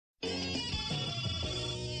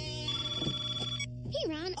Hey,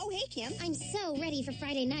 Ron. Oh, hey, Kim. I'm so ready for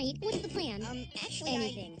Friday night. What's the plan? Actually,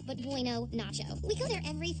 Anything but bueno nacho. We go there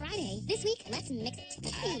every Friday. This week, let's mix it.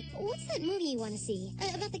 Hey, what's that movie you want to see?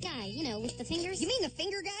 About the guy, you know, with the fingers? You mean the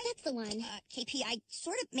finger guy? That's the one. KP, I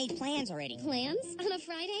sort of made plans already. Plans? On a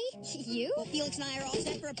Friday? You? Well, Felix and I are all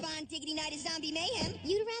set for a Bon Diggity night of zombie mayhem.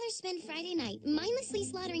 You'd rather spend Friday night mindlessly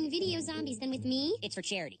slaughtering video zombies than with me? It's for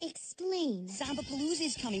charity. Explain. Zombapalooza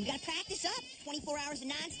is coming. We gotta practice up. 24 hours of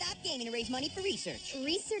non-stop gaming to raise money for research.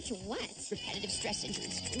 Research what? Repetitive stress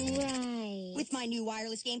injuries. Right. With my new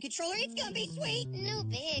wireless game controller, it's gonna be sweet. No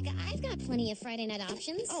big. I've got plenty of Friday night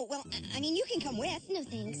options. Oh, well, I mean, you can come with. No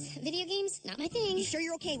thanks. Video games, not my thing. You sure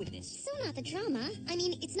you're okay with this? So not the drama. I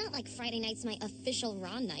mean, it's not like Friday night's my official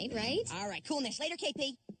Ron night, right? All right, coolness. Later,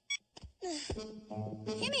 KP.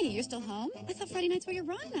 Kimmy, you're still home? I thought Friday nights were your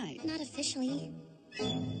Ron night. Not officially.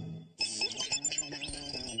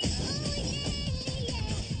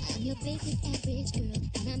 I'm your basic average girl,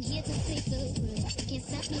 and I'm here to save the world. Can't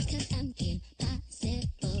stop me 'cause I'm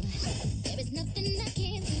impossible. There is nothing I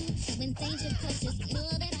can't do. When danger comes, just know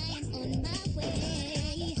that I am on my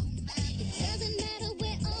way. It doesn't matter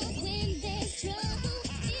where or when there's trouble.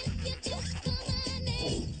 If you just call my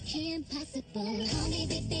name, impossible. Call me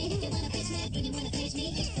baby if you wanna reach me. When you wanna reach me,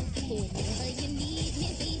 whenever you need me,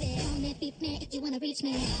 baby. Call me baby if you wanna reach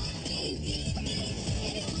me.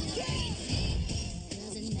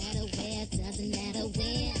 Doesn't matter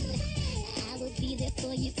when, I will be there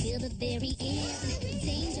for you till the very end.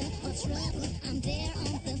 Danger or trouble, I'm there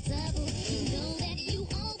on the double. You know that you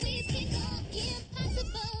always can call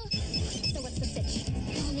impossible. So what's the pitch?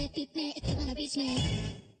 Call me, beat me if you wanna reach me.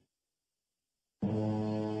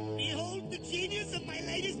 Behold the genius of my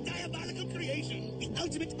latest diabolical creation, the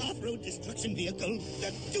ultimate off-road destruction vehicle,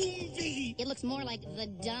 the Doom V. It looks more like the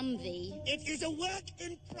dumb V. It is a work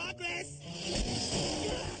in progress.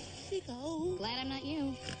 Go. Glad I'm not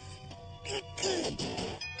you.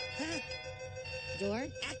 Door?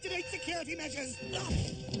 Activate security measures.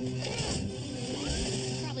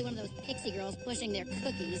 Probably one of those pixie girls pushing their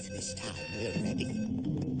cookies. This time we're ready.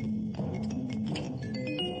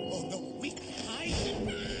 Oh no, we hide.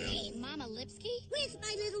 Hey, Mama Lipsky? Where's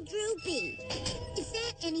my little Droopy? Is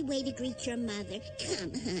that any way to greet your mother?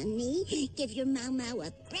 Come, honey. Give your Mau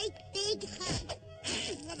a great big hug.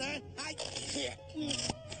 Mother,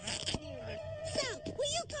 So,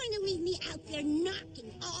 were you going to leave me out there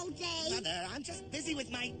knocking all day? Mother, I'm just busy with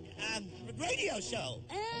my, radio show.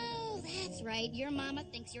 Oh, that's right. Your mama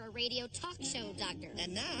thinks you're a radio talk show doctor.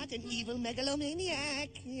 And not an evil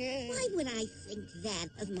megalomaniac. Yeah. Why would I think that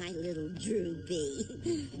of my little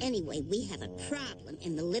Droopy? Anyway, we have a problem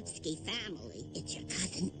in the Lipsky family. It's your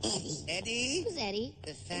cousin Eddie. Eddie? Who's Eddie?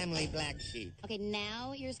 The family black sheep. Okay,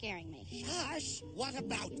 now you're scaring me. Hush! What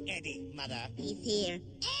about Eddie, Mother? He's here.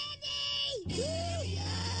 Ooh, yeah,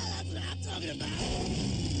 that's what I'm talking about.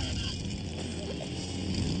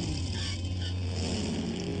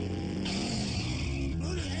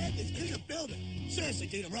 Motorhead is in the building. Seriously,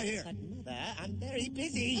 dude, I'm right here. But, Mother, I'm very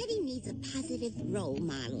busy. Eddie needs a positive role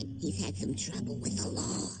model. He's had some trouble with the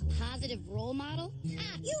law. Positive role model?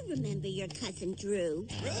 Ah, you remember your cousin Drew.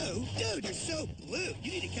 Drew? Dude, you're so blue.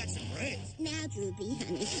 You need to catch some brains. Now, Droopy,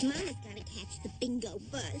 honey, Mama's got to catch the bingo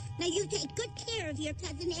buzz. Now, you take good care of your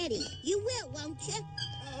cousin Eddie. You will, won't you?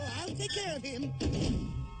 Oh, I'll take care of him.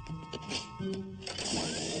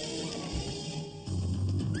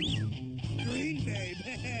 Green babe.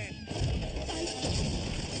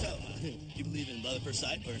 So, you believe in love at first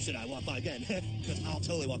sight, or should I walk by again? Because I'll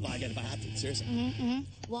totally walk by again if I have to. Seriously.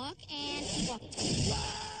 Walk and keep walking.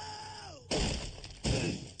 Whoa!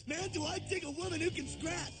 Man, do I dig a woman who can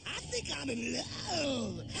scrap? I think I'm in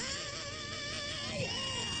love. Ah, yeah!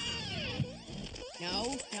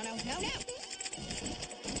 No.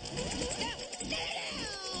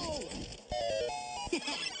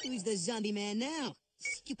 Who's the zombie man now?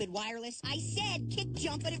 Stupid wireless. I said kick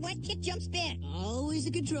jump, but it went kick jump spin. Always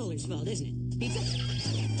the controller's fault, isn't it? Pizza?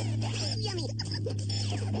 Yummy.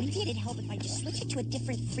 Maybe it'd help if I just switch it to a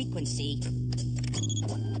different frequency.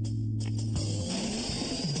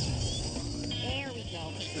 There we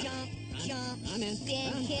go. Jump, I'm in.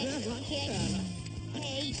 spin, kick.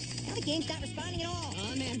 Hey, now the game's not responding at all.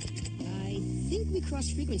 I'm in. I think we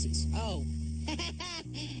crossed frequencies. Oh.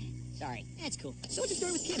 Sorry. That's cool. So what's the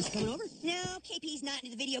story with Kim? Coming over? No, KP's not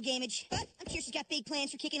into the video gameage, but I'm sure she's got big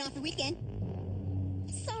plans for kicking off the weekend.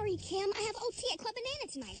 Sorry, Kim. I have OT at Club Banana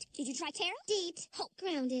tonight. Did you try Tara? Date. Hope.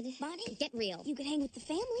 Grounded. Bonnie? Get real. You could hang with the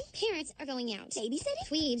family. Parents are going out. Babysitting?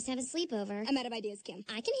 Tweebs have a sleepover. I'm out of ideas, Kim.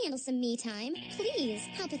 I can handle some me time. Please.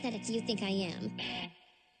 How pathetic do you think I am?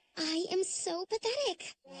 I am so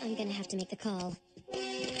pathetic. I'm gonna have to make the call.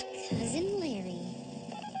 Cousin Larry.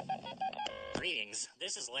 Sis,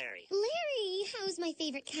 this is Larry. Larry, how's my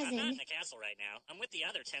favorite I'm not in cousin? the castle right now. I'm with the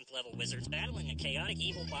other 10th level wizards battling a chaotic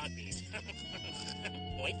evil bog beast.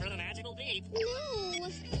 Wait for the magical beep. No,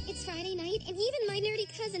 it's Friday night, and even my nerdy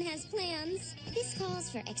cousin has plans. This calls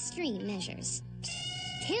for extreme measures.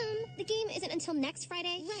 Tim, the game isn't until next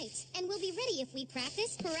Friday. Right, and we'll be ready if we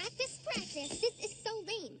practice. This is so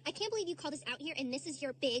lame. I can't believe you called us out here and this is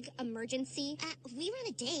your big emergency. We were on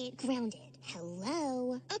a date. Grounded.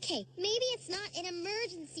 Hello. Okay, maybe it's not an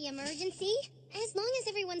emergency. As long as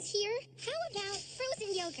everyone's here, how about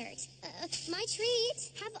frozen yogurt? My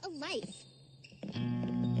treat. Have a life.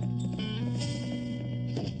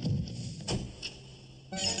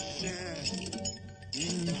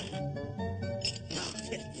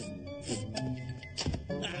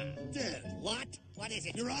 Dude, what? What is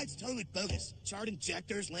it? Your ride's totally bogus. Chart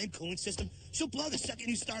injectors, lame cooling system. She'll blow the second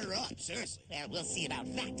you start her up. Seriously. Well, we'll see about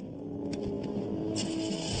that.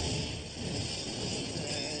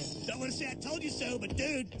 Don't want to say I told you so, but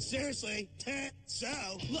dude, seriously. So,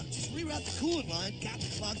 look, just reroute the coolant line, got the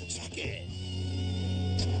plug, check it.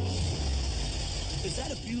 Is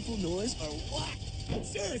that a beautiful noise or what?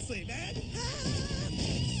 Seriously, man.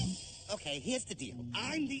 Okay, here's the deal.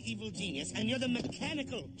 I'm the evil genius, and you're the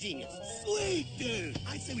mechanical genius. Sweet, dude.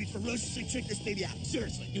 I say we ferociously trick this baby out.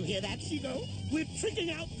 Seriously. You hear that, Chico? We're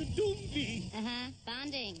tricking out the Doom Bee.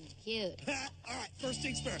 Bonding. Cute. All right, first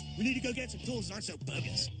things first. We need to go get some tools that aren't so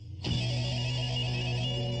bogus.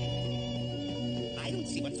 I don't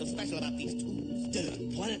see what's so special about these tools.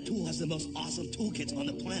 Dude, Planet Tool has the most awesome toolkits on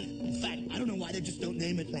the planet. In fact, I don't know why they just don't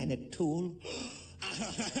name it Planet Tool?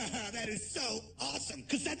 That is so awesome,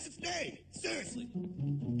 because that's its name. Seriously.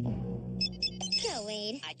 Go,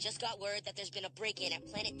 Wade. I just got word that there's been a break-in at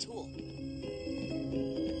Planet Tool.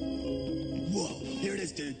 Whoa, here it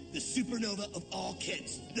is, dude. The supernova of all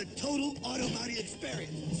kits. The total auto body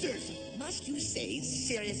experience. Seriously. Must you say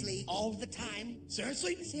seriously all the time?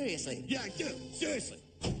 Seriously? Seriously. Yeah, I do. Seriously.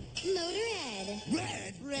 Motorhead.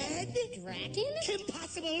 Red. Red? Draken?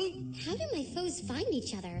 Impossible. How do my foes find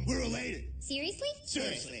each other? We're related. Seriously?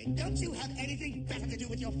 Seriously. Don't you have anything better to do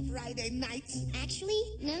with your Friday nights? Actually,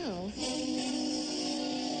 no.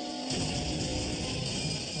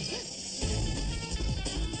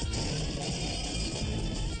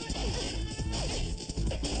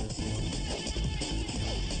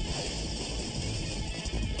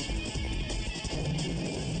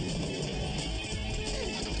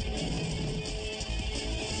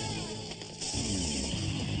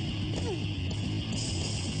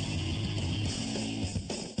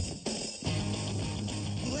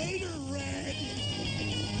 Later, Red.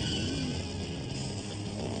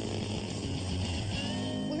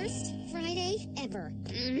 Worst Friday ever.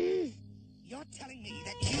 You're telling me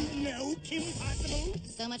that you know Kim Possible?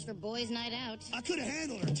 So much for boys' night out. I could have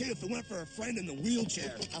handled her, too, if it weren't for a friend in the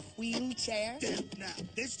wheelchair. A wheelchair? Dude, now,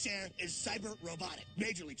 this chair is cyber robotic,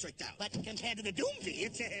 majorly tricked out. But compared to the Doom Bee,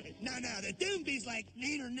 it's no, the Doom Bee's like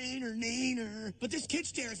neener. But this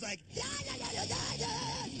kid's chair is like la.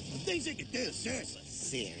 Things it can do, seriously.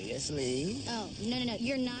 Seriously? Oh, no.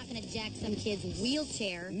 You're not gonna jack some kid's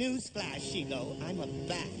wheelchair. Newsflash, Shigo. I'm a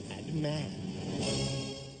bad man.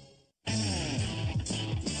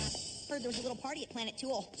 Heard there was a little party at Planet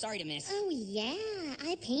Tool. Sorry to miss. Oh, yeah.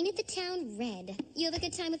 I painted the town red. You have a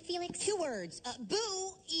good time with Felix? 2 words.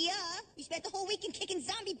 Boo, yeah. We spent the whole weekend kicking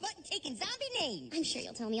zombie butt and taking zombie names. I'm sure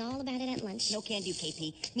you'll tell me all about it at lunch. No can do,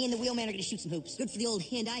 KP. Me and the wheelman are gonna shoot some hoops. Good for the old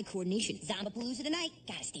hand-eye coordination. Zombapalooza tonight.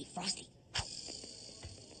 Gotta stay frosty.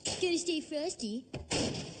 Gonna stay frosty.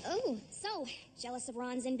 Oh, so, Jealous of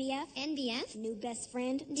Ron's NBF? NBF? New best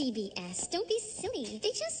friend? DBS. Don't be silly. They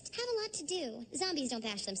just have a lot to do. Zombies don't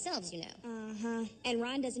bash themselves, you know. Uh-huh. And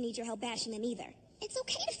Ron doesn't need your help bashing them either. It's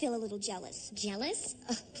okay to feel a little jealous. Jealous?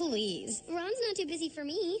 Please. Ron's not too busy for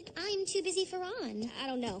me. I'm too busy for Ron. I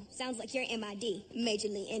don't know. Sounds like you're MID.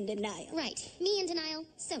 Majorly in denial. Right. Me in denial,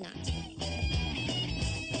 so not.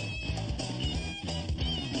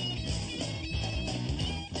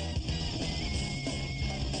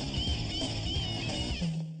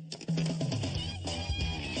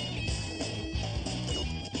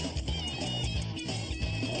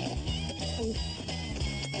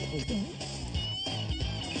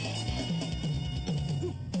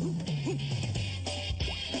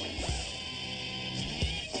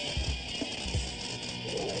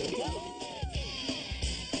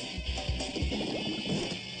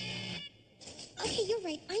 Okay, you're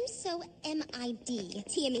right. I'm so MID.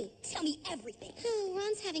 TME, tell me everything. Oh,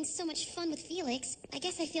 Ron's having so much fun with Felix. I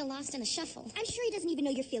guess I feel lost in the shuffle. I'm sure he doesn't even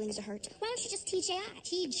know your feelings are hurt. Why don't you just TJI?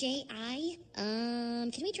 TJI?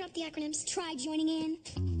 Can we drop the acronyms? Try joining in.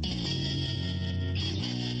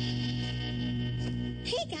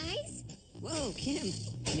 Hey, guys. Whoa, Kim.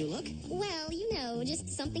 New look? Well, you know, just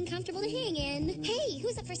something comfortable to hang in. Hey,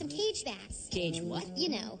 who's up for some cage bats? Cage what? You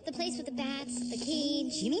know, the place with the bats, the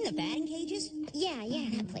cage. You mean the batting cages? Yeah,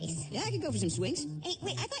 that place. Yeah, I could go for some swings. Hey,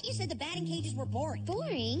 wait, I thought you said the batting cages were boring.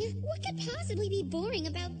 Boring? What could possibly be boring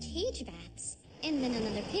about cage bats? And then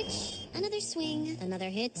another pitch, another swing, another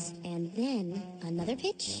hit, and then another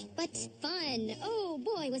pitch. But fun. Oh,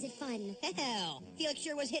 boy, was it fun. Hell, Felix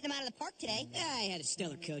sure was hitting them out of the park today. I had a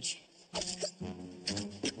stellar coach.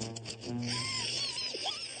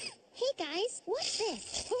 Hey, guys, what's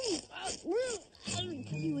this?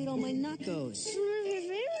 You ate all my nachos.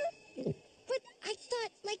 But I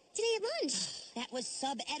thought, like, today at lunch. That was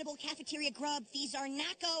sub-edible cafeteria grub. These are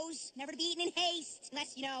nachos. Never to be eaten in haste.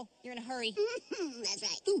 Unless, you know, you're in a hurry. That's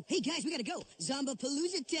right. Ooh, hey guys, we gotta go.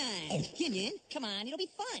 Zombapalooza time. Kim, you in? Come on, it'll be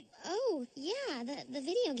fun. Oh, yeah, the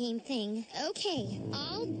video game thing. Okay,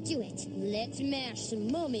 I'll do it. Let's mash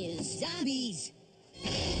some mummies. Zombies.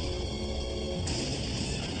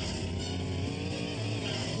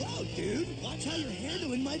 Whoa, dude, watch how you're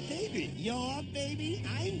handling my baby. Your baby?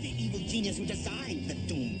 I'm the evil genius who designed the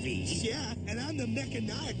Doom Beast. Yeah, and I'm the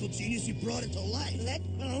mechanical genius who brought it to life. Let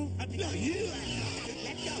go. No, you.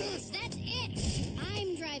 Let go. That's it.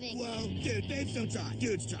 I'm driving. Well, dude, babes don't try.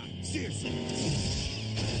 Dudes try. Seriously.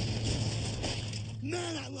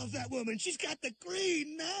 Man, I love that woman. She's got the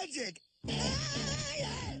green magic.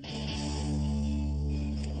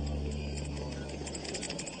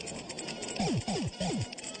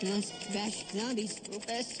 Let's bash zombies.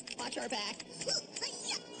 Rufus, watch our back.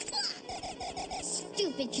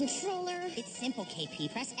 Stupid controller. It's simple, KP.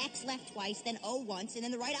 Press X left twice, then O once, and then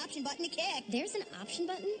the right option button to kick. There's an option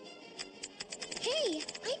button? Hey,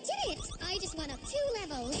 I did it! I just went up 2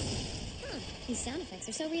 levels. Huh, these sound effects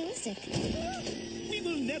are so realistic. We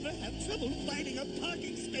will never have trouble finding a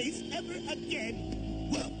parking space ever again.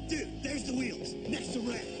 Well, dude, there's the wheels. Next to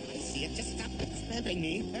red. I see it. Just stop slapping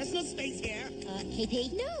me. There's no space here.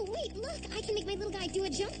 KP? No, wait, look! I can make my little guy do a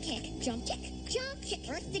jump kick. Jump kick, jump kick.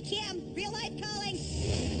 Earth to Kim. Real life calling.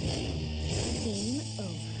 Game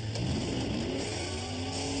over.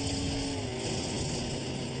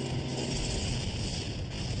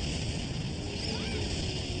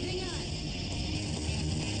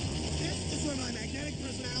 This is where my magnetic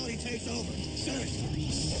personality takes over. Seriously.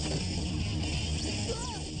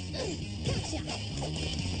 Gotcha!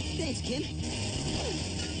 Thanks, Kim.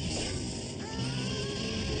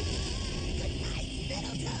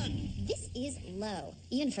 This is low,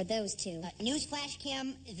 even for those two. Newsflash,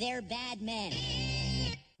 Kim. They're bad men.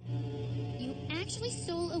 You actually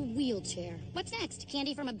stole a wheelchair. What's next?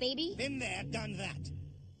 Candy from a baby? Been there, done that.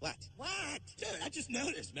 What? What? Dude, I just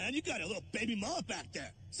noticed, man. You got a little baby mama back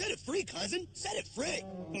there. Set it free, cousin. Set it free.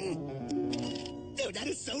 Dude, that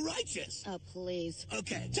is so righteous. Oh, please.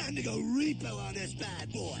 Okay, time to go repo on this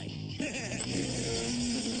bad boy.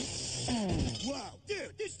 Whoa,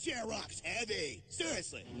 dude, this chair rocks heavy.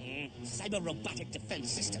 Seriously. Cyber robotic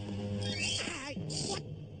defense system. What?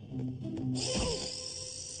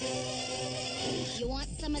 You want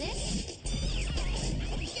some of this?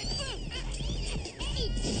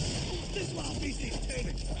 This wild beast needs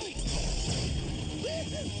payment.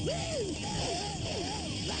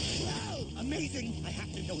 Amazing. I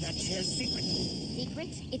have to know that chair's secret. Secret?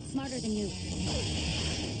 It's smarter than you.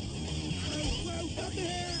 Whoa, up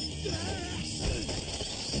here!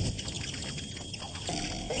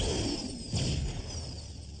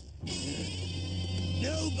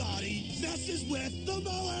 Nobody messes with the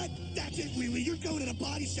mullet! That's it, Wee Wee. You're going to the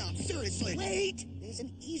body shop. Seriously. Wait! There's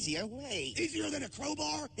an easier way. Easier than a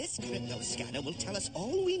crowbar? This crypto scanner will tell us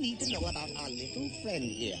all we need to know about our little friend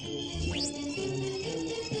here.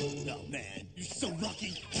 Oh, man. You're so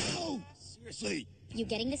lucky. Ow! Seriously. You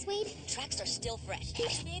getting this, Wade? Tracks are still fresh. You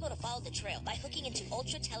should be able to follow the trail by hooking into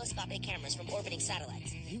ultra-telescopic cameras from orbiting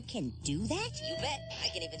satellites. You can do that? You bet. I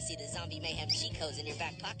can even see the zombie mayhem G-codes in your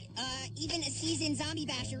back pocket. Even a seasoned zombie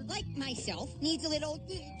basher like myself needs a little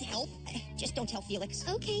help. Just don't tell Felix.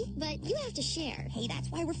 Okay, but you have to share. Hey, that's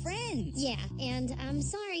why we're friends. Yeah, and I'm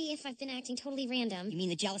sorry if I've been acting totally random. You mean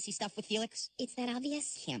the jealousy stuff with Felix? It's that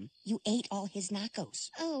obvious? Kim, you ate all his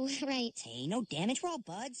nachos. Oh, right. Hey, no damage. We're all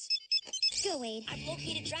buds. Go, Wade. I've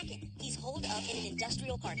located Draken. He's holed up in an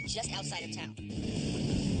industrial park just outside of town.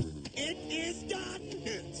 It is done!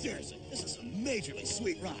 Dude, seriously, this is a majorly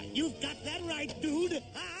sweet ride. You've got that right, dude!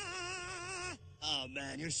 Ah! Oh,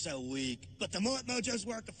 man, you're so weak. But the mullet mojo's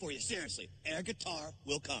working for you, seriously. Air guitar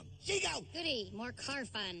will come. Chico! Goody, more car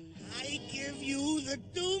fun. I give you the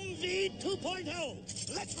Doom V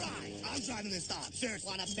 2.0. Let's ride. I'm driving this stop. Seriously.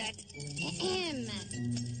 Wanna bet?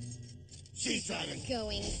 She's driving.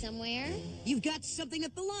 Going somewhere? You've got something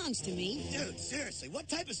that belongs to me. Dude, seriously, what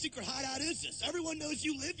type of secret hideout is this? Everyone knows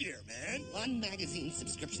you live here, man. One magazine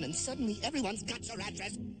subscription and suddenly everyone's got your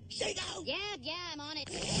address. Shago! Yeah, I'm on it.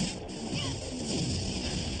 I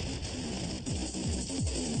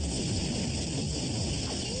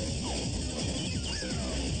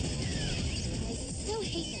so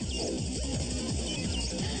hate this.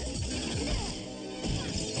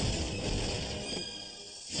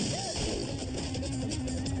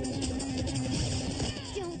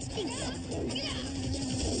 Don't think so.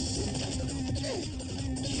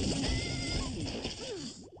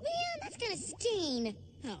 Man, that's gonna stain.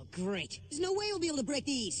 Oh, great. There's no way we'll be able to break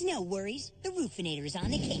these. No worries. The Roofinator's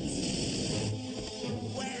on the case.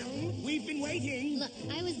 Well, we've been waiting. Look,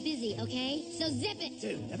 I was busy, okay? So zip it.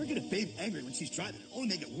 Dude, never get a babe angry when she's driving. It'll only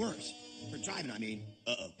make it worse. For driving, I mean.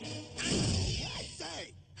 Uh-oh. I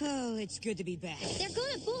say! Oh, it's good to be back. They're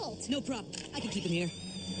gonna bolt. No problem. I can keep them here.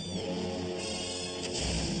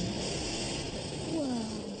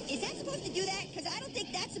 Whoa. Is that supposed to do that? Because I don't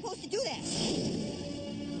think that's supposed to do that.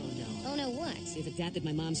 Oh no, what? They've adapted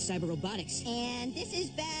my mom's cyber robotics. And this is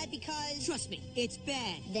bad because... Trust me, it's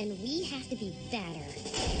bad. Then we have to be badder.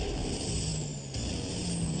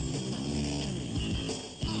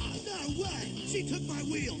 Ah, no way! She took my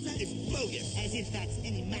wheels. That is bogus. As if that's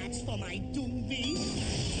any match for my Doom V.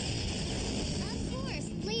 Of course,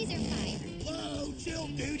 laser fire. Whoa, chill,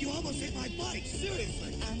 dude. You almost hit my bike.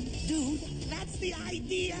 Seriously. Dude, that's the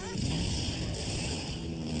idea.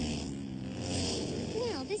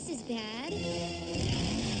 Well, this is bad.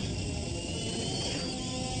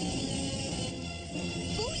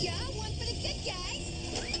 Booyah! One for the good guys!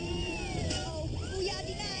 Oh, booyah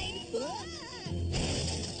denied!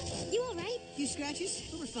 You all right? Few scratches,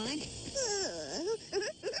 but we're fine.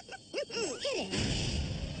 Hit it.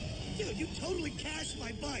 Dude, you totally cashed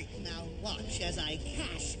my bike. Now watch as I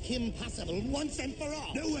cash Kim Possible once and for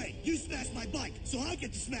all. No way. You smashed my bike, so I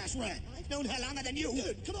get to smash Red. I've known her longer than you.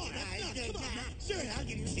 Dude, come on. Come on, man. Seriously, I'll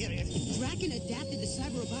get you serious. Draken adapted the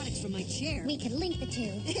cyber robotics from my chair. We could link the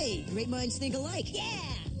two. Hey, great minds think alike. Yeah!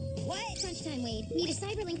 What? Crunch time, Wade. Need a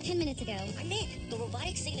cyberlink 10 minutes ago. I'm in. The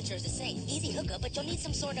robotic signature is the same. Easy hookup, but you'll need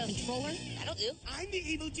some sort of controller. That'll do. I'm the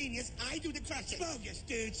evil genius. I do the trusting. Bogus,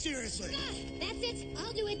 dude. Seriously. Ah, that's it.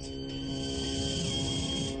 I'll do it.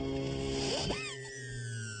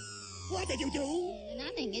 What did you do?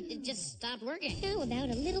 Nothing. It just stopped working. How about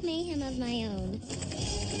a little mayhem of my own?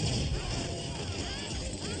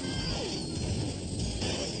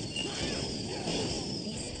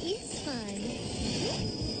 This is fun.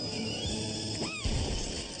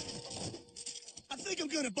 I think I'm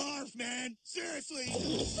gonna barf, man. Seriously.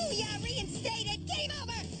 Booyah reinstated! Game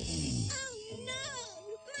over! Oh, no!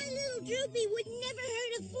 My little droopy would never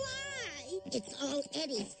hurt a fly. It's all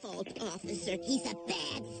Eddie's fault, officer. He's a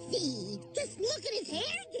bad seed. Just look at his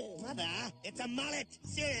hairdo. Mother, it's a mullet.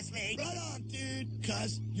 Seriously. Right on, dude.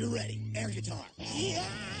 Cuz, you're ready. Air guitar. Yeah!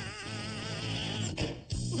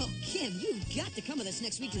 Oh, Kim, you've got to come with us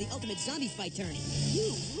next week to the Ultimate Zombie Fight tourney.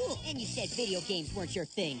 You rule. And you said video games weren't your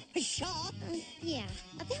thing. Pshaw! Yeah,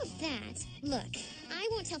 about that. Look, I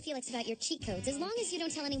won't tell Felix about your cheat codes as long as you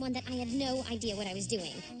don't tell anyone that I had no idea what I was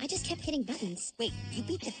doing. I just kept hitting buttons. Wait, you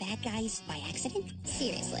beat the bad guys by accident?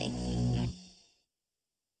 Seriously.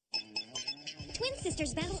 Twin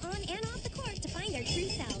sisters battle on and off the court to find their true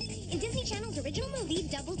selves in Disney Channel's original movie,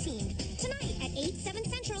 Double Team. Tonight at 8, 7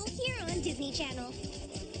 Central, here on Disney Channel.